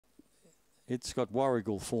It's got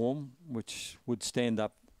Warrigal form, which would stand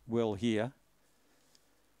up well here.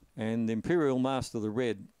 And Imperial Master, the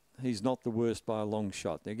red, he's not the worst by a long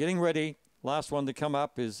shot. They're getting ready. Last one to come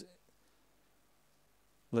up is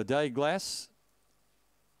Le Day Glass.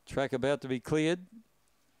 Track about to be cleared.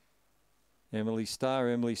 Emily Starr,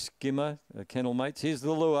 Emily Skimmer, kennel mates. Here's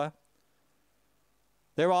the lure.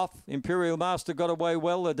 They're off. Imperial Master got away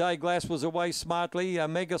well. The Day Glass was away smartly.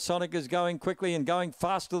 Megasonic is going quickly and going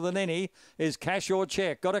faster than any. Is Cash or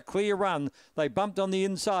Check. Got a clear run. They bumped on the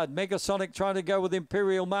inside. Megasonic trying to go with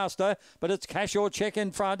Imperial Master, but it's Cash or Check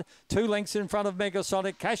in front. 2 lengths in front of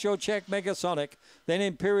Megasonic. Cash or Check, Megasonic. Then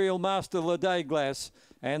Imperial Master, The Day Glass.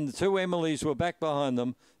 And the 2 Emilys were back behind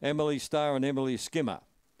them. Emily Starr and Emily Skimmer.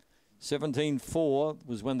 17.4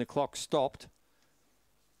 was when the clock stopped.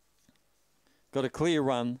 Got a clear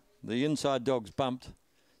run. The inside dogs bumped.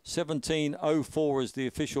 17.04 is the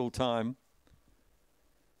official time.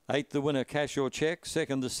 8 the winner, Cash or Check.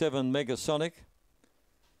 2nd to 7, Megasonic.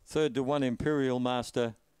 3rd to 1, Imperial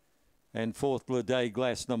Master. And 4th, Le Day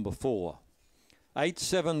Glass, number 4.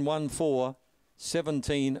 8.714,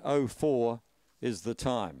 17.04 is the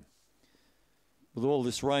time. With all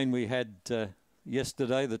this rain we had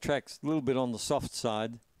yesterday, the track's a little bit on the soft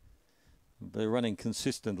side. They're running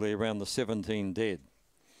consistently around the 17 dead.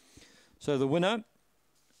 So the winner,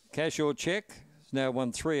 Cash or Check, has now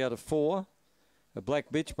won 3 out of 4. A Black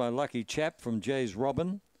Bitch by Lucky Chap from Jay's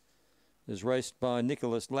Robin is raced by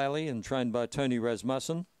Nicholas Lally and trained by Tony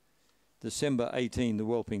Rasmussen. December 18, the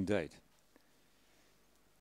whelping date.